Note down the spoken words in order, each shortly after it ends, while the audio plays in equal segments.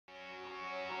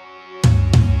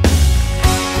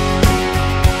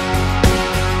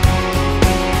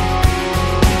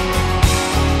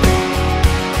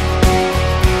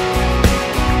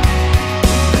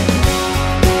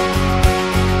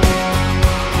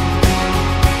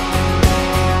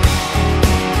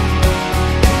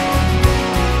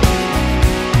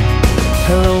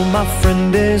my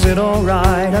friend, is it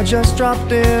alright? I just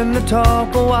dropped in to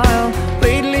talk a while.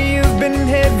 Lately you've been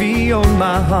heavy on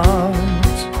my heart.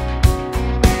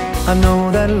 I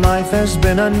know that life has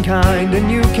been unkind,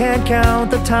 and you can't count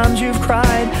the times you've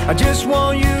cried. I just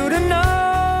want you to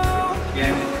know.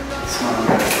 Yeah,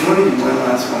 smile. What do you want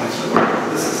last one?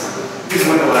 These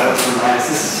window items are nice.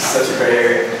 This is such a great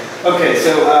area. Okay,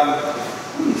 so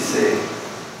let me see.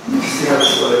 Let me see how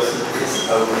this looks.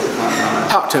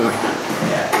 Talk to me.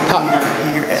 Yeah. Talk.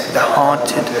 Here at the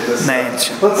Haunted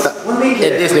Mansion.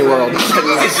 At Disney World.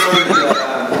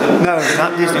 No,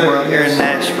 not Disney World, here in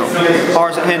Nashville.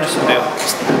 Ours at Hendersonville.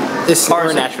 We're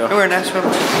in Nashville. We're in Nashville.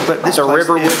 But this The place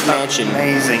Riverwood is Mansion.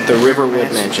 amazing. The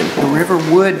Riverwood Mansion. The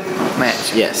Riverwood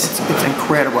Mansion. Yes. It's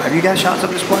incredible. Have you guys shots of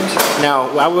this place?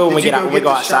 No, I will when we go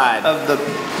outside. Of the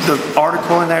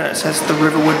article in there that says the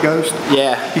Riverwood Ghost?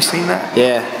 Yeah. You seen that?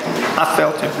 Yeah. I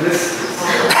felt it.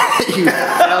 You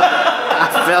felt it.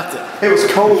 I felt it. It was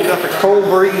cold, got the cold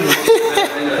breeze.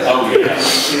 Oh yeah.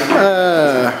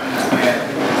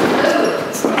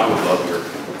 I would love your.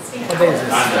 What is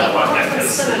this? I know. I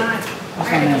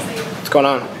have What's going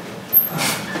on?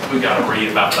 We gotta read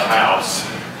about the house.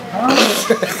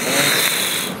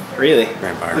 Really?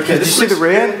 Okay, did you see the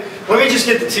red? Let me just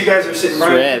get the two guys who are sitting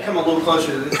right Red. here. Come a little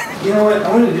closer to this. You know what? I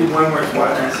want to do one where it's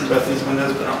wide and I see both these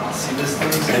windows, but I don't want to see this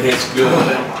thing. And it's good.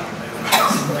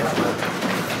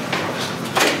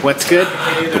 What's good?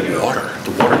 The water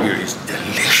here is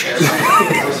delicious.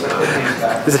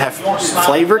 Does it have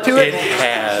flavor to It it?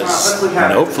 has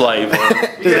no flavor.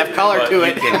 Does it have color to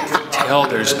it? You can tell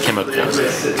there's chemicals in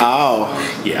it. Oh.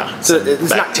 Yeah. So it's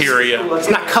bacteria. It's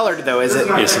not colored though, is it?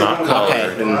 It's not colored,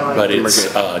 Okay, then but we're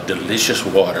it's good. delicious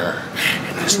water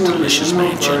and this delicious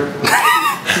mansion.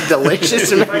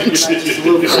 Delicious mansion.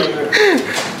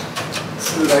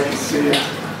 So that I can see it.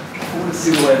 I want to see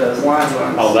the way those lines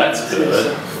are. Oh, that's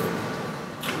good.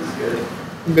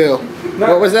 Bill,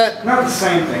 what was that? Not the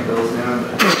same thing Bill's doing,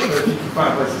 but if you can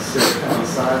find a place to sit on the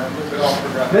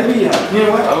side. Maybe, you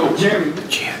know what? Oh. Jeremy.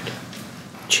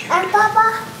 Jude.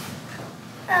 Papa.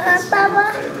 Papa.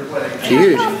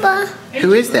 Jude. Papa.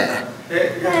 Who is that?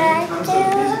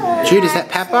 Jude, is that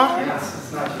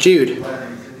Papa? Jude. Is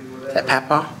that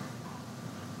Papa?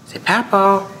 Say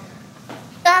Papa.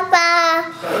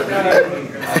 Papa.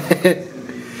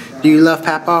 Do you love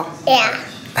Papa? Yeah.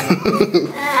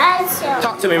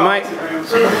 Talk to me, Mike.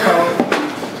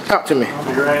 Talk to me.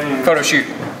 Photo shoot.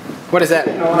 What is that?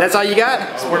 That's all you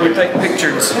got? It's where we take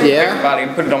pictures of Yeah. everybody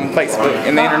and put it on Facebook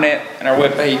and the internet and our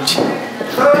webpage.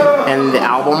 And the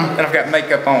album? And I've got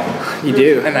makeup on. You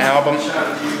do? And the album.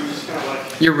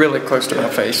 You're really close to my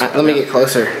face. Let me get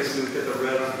closer.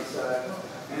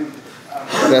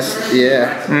 That's,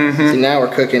 yeah. See, now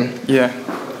we're cooking. Yeah.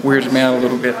 Weirds me out a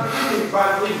little bit.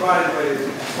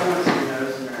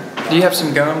 Do you have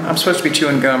some gum? I'm supposed to be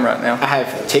chewing gum right now. I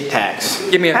have Tic Tacs.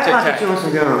 Give me a Tic Tac. you want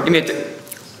some gum. Give me a Tic.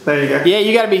 There you go. Yeah,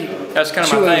 you gotta be That's kind of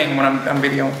chewing. my thing when I'm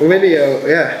videoing. Video,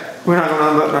 yeah. We're not going to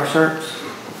unbutton our shirts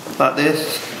like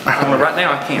this. Well, right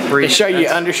now I can't They breathe. show you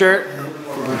undershirt.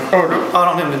 Oh, no, I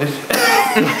don't need to do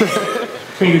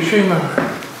Can you see my...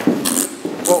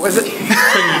 What was it?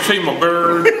 Can you see my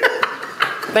bird?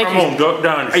 Thank I'm you. gonna duck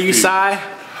down the Are you street. Cy?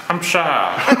 I'm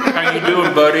shy. How you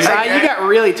doing, buddy? Cy, you got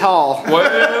really tall. Well,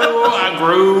 I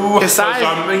grew. His size-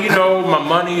 You know, my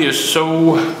money is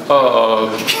so.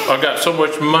 I got so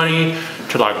much money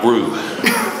till I grew.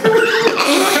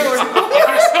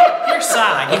 Here's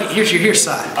Cy. Here's your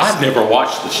side. I've never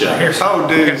watched the show. Here's Oh,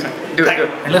 dude. Do it, do it.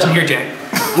 And listen here, Jack.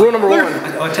 Rule number one.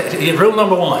 Rule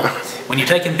number one: when you're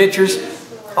taking pictures,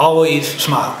 always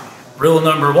smile. Rule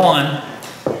number one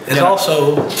is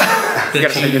also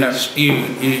that you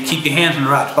keep your hands in the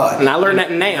right spot. And I learned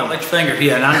that in Don't NAM. let your fingers.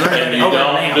 Yeah, and I learned that And in you over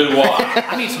don't now. do what?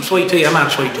 I need some sweet tea. I'm out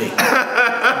of sweet tea.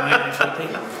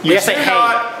 You gotta say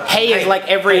hey. Hey is like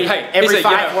every Hey, every he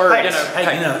said, 5 words.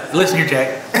 Hey, listen here,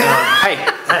 Jack. Hey.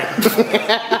 Hey.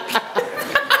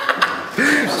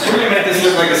 We're going to make this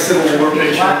look like a Civil War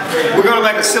picture. We're going to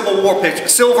make a Civil War picture.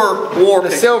 Silver War The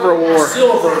picture. Silver War.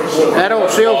 That old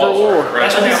Silver War. I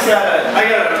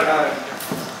got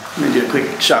let me do a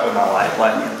quick shot with my light,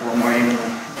 lighting it a little more evenly.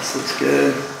 This looks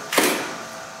good.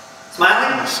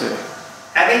 Smiling? Let's see.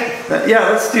 Happy? Yeah,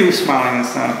 let's do smiling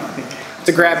this time. I think. It's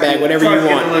a grab bag, whatever Try you to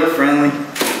get want. it look friendly.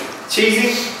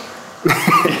 Cheesy?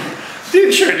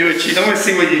 Dude, sure, do it cheesy. I want to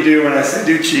see what you do when I say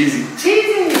do cheesy.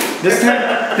 Cheesy! This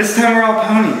time we're all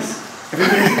ponies.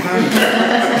 Everybody's a pony.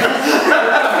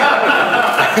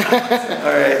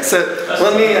 All right, so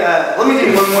let me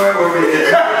do one more where we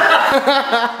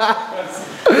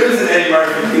There's an Eddie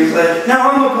Murphy. He's like, no,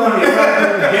 I'm a pony. Okay,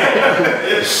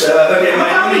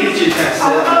 Mike, let me get you kind of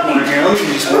set up in the corner here. Let me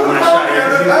just put my shot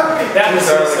here. That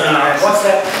was what's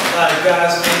that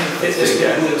guy's name? This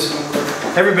guy lives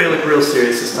somewhere. Everybody look real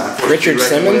serious this time. Richard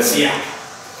Simmons? Yeah.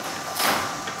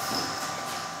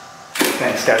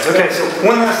 Thanks, guys. Okay, so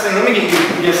one last thing. Let me get you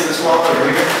against this wall over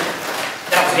here.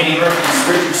 That was Eddie Murphy's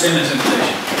Richard Simmons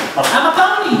imitation. I'm a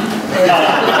pony.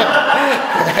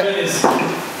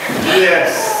 Yes.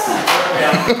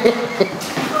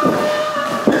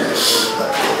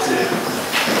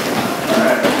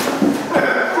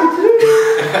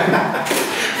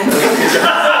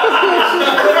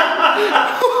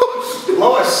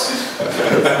 Lois.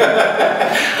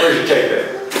 Where'd you take that?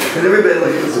 Did everybody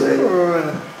look this way?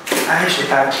 I actually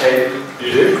advocated.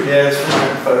 You do? Yeah, it's from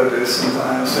my photos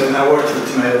sometimes. And I worked at the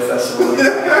Tomato Festival. You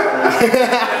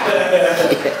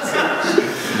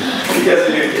guys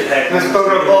are going to get heck. This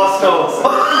photo boss knows. I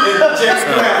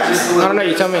don't know,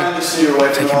 you tell me.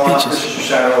 Taking pictures.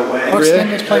 What's the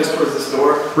name of this place?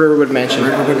 Riverwood Mansion.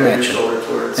 Riverwood Mansion.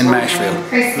 In Nashville.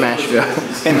 Nashville.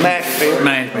 In Nashville.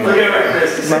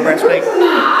 Nashville. Remember I speak?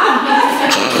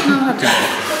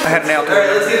 I had an out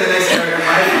Alright, let's get the next area.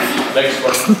 Next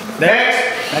one.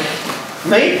 Next.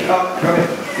 Me? Oh,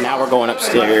 okay. Now we're going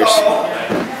upstairs.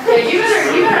 Yeah, you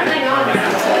better hang on.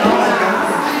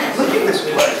 Look at this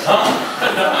place.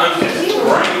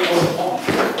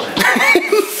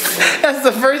 That's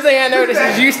the first thing I noticed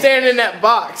is you standing in that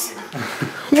box.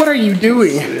 What are you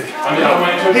doing?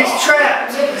 He's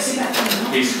trapped.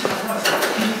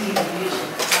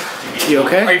 You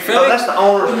okay? Are you feeling? That's the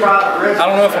owner's private residence. I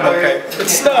don't know if I'm okay.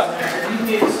 It's stuck.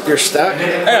 You're stuck?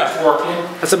 Yeah.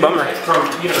 That's a bummer. Okay,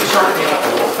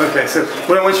 so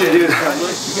what I want you to do is you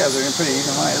guys are in pretty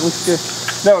even light. It looks good.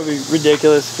 That would be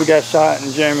ridiculous if we got shot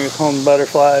and Jeremy was holding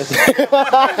butterflies.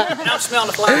 Now smell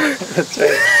the flowers. That's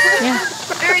right.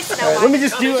 Very snow Right, let me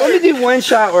do one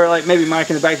shot where like maybe Mike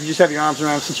in the back, you just have your arms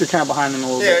around him since you're kind of behind him a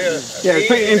little bit. Yeah,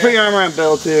 put your arm around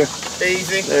Bill too.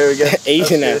 Easy. There we go.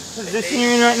 Easy now. Position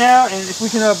you're in right now, and if we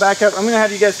can back up, I'm gonna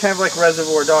have you guys kind of like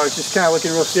Reservoir Dogs, just kind of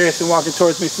looking real serious and walking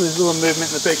towards me, so there's a little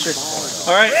movement in the picture.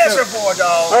 All right. Reservoir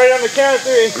Dogs. All right, on the count of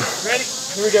 3. Ready?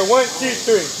 Here we go. 1, 2,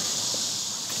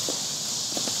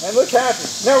 3. And look happy.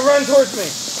 Now run towards me.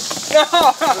 No.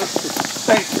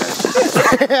 Thanks, guys.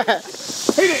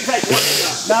 He didn't take one.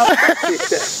 No.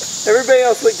 Everybody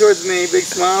else look towards me. Big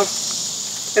smile.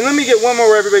 And let me get one more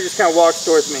where everybody just kind of walks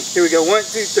towards me. Here we go. 1, 2,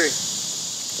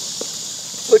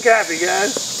 3. Look happy,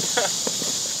 guys.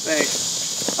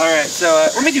 Thanks. All right. So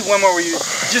let me do one more where you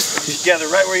just together,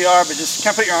 right where you are, but just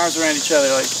kind of put your arms around each other,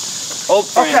 like old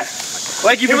friends. Okay.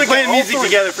 Like you've been playing music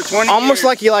together for 20 years. Almost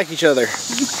like you like each other.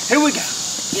 Here we go.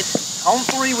 On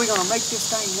 3, we're going to make this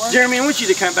thing work. Jeremy, I want you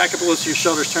to come back up a little so your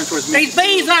shoulders turn towards me. These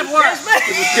bees not work. That's right.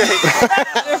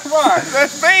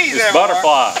 That's bees. It's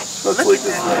butterfly. Let's look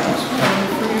this way.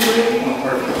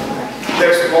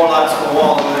 There's some more lights on the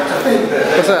wall in there.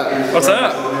 What's up? What's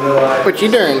up? What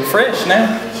you doing? Fresh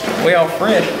now. We all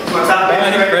fresh.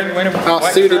 All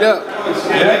suited up.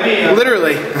 Yeah.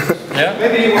 Literally. Yeah.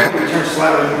 Maybe you want to turn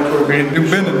slightly more. We're going to do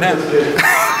business now.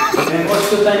 And what's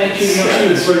the thing that you know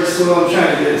shoes? What I'm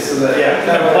trying to get so that, yeah.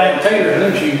 That plant tater,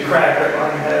 don't you? Crack right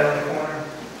on your head on the corner.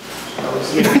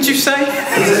 What'd you say?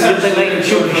 They make him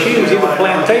shoot the shoes, he was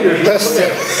plant taters.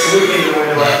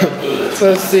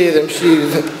 Let's see them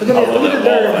shoes. Look at the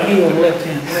dirt on the heel on the left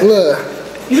hand. Look.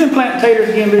 You been planting taters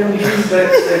again, Bill?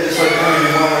 They're just like one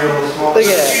real small. Look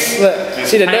at that. Look.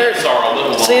 See the dirt?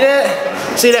 See that?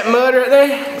 See that mud right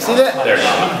there? See that?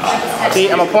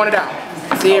 See, I'm gonna point it out.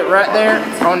 See it right there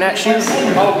on that shoe?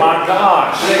 Oh my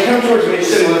gosh. They come towards me.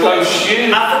 Those shoes.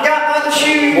 I forgot about the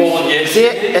shoes. Well, yes. See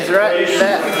it? It's right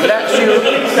that shoe,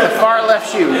 the far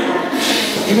left shoe.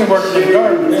 You've been working in the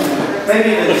garden.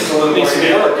 Maybe even just a little more.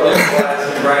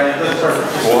 Right. That's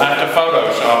perfect. We'll have to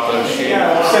Photoshop those shoes.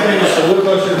 Yeah, step in just a little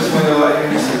closer to this window, like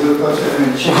you're just a little closer, and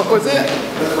then cheek. What was it?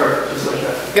 That's perfect. Just like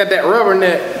that. Got that rubber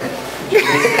neck.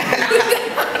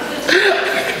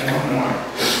 One more.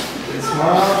 Good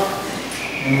smile.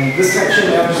 And this section,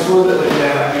 now just a little bit like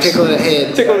that. Tickle the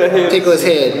head. Tickle the head. Tickle his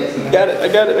head. Got it. I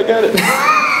got it. I got it.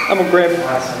 I'm going to grab it.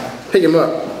 Pick him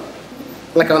up.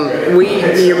 Like on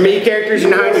your me characters, you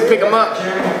know how you pick them up?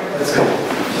 Let's go.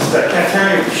 Just kind of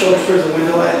turn your shoulders towards the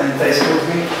window light and then face towards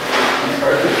me.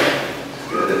 Perfect.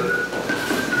 Good.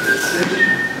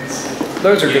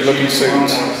 Those are good looking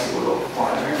suits.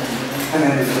 And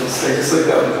then just look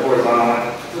up in the horizontal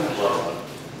line.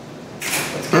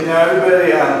 That's good. Now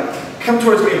everybody, come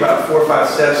towards me about 4 or 5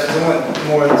 steps because I want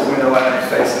more of this window light on your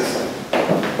faces. A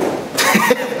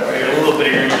little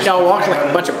bit of Y'all walk like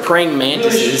a bunch of praying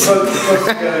mantises.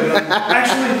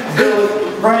 Actually, Bill,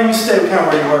 Brian, you stay kind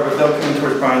of where you were, but they'll come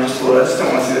towards Brian just a little. I just don't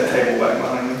want to see that table back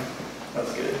behind me.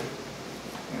 That's good.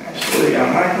 And actually, I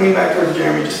might lean back towards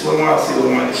Jeremy just a little more. I'll see a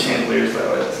little more of the chandeliers that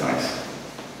way. That's nice.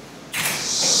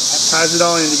 Ties it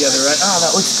all in together, right? Oh,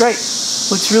 that looks great.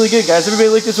 Looks really good, guys. Everybody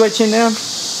look this way, chin down.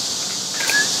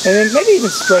 And then maybe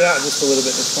even spread out just a little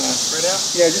bit this time. Spread out?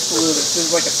 Yeah, just a little bit.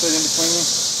 There's like a foot in between you.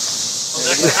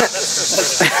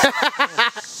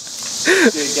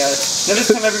 Good, guys. Now this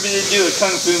time everybody do a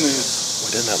kung fu move.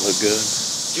 Well, doesn't that look good?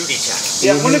 Judy chop.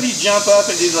 Yeah, one of you jump up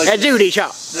and do like A Judy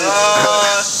chop.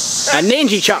 A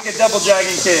ninja chop. like a double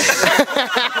dragon kick.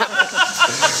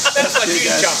 That's like Judy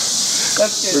chop.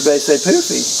 That's good. Everybody say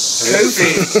poofy.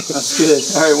 Poofy. That's good.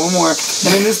 All right, one more. And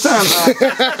then this time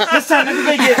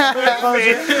everybody get a little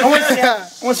closer. I want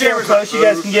to see how close you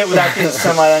guys can get without getting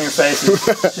sunlight on your faces.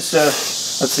 Just so,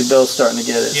 let's see, Bill's starting to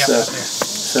get it. Yeah,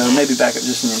 So maybe back up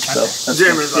just an inch, Bill. That's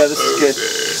good. Yeah, this is good.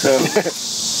 So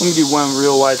let me do one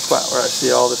real wide spot where I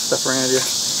see all this stuff around you.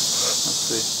 Let's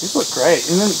see. These look great.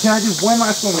 And then can I do one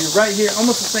last one? We're right here,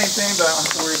 almost the same thing, but I don't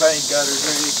have to worry about any gutters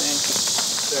or anything.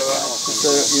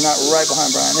 So you're not right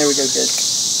behind Brian. There we go, good.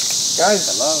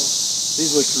 Guys, hello.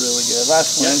 These look really good.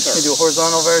 Last one, can we do a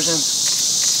horizontal version?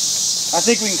 I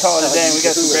think we can call it a day. We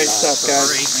got some great stuff,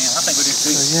 guys. Man, I think we do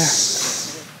too. So yeah.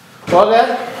 Well,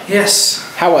 that? Yes.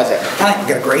 How was it? I think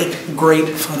we got a great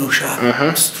Photoshop.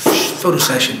 Photo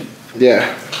session.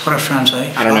 Yeah. What I was trying to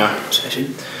say. I don't know.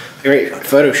 Session. Great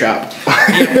Photoshop.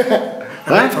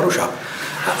 Great Photoshop.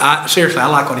 Seriously, I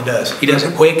like what he does. He does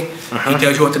it quick. He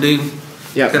tells you what to do.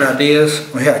 Yep. Good ideas.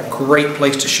 We had a great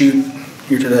place to shoot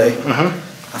here today.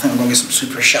 I think we're gonna get some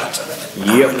super shots of it. Yep.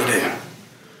 I really do.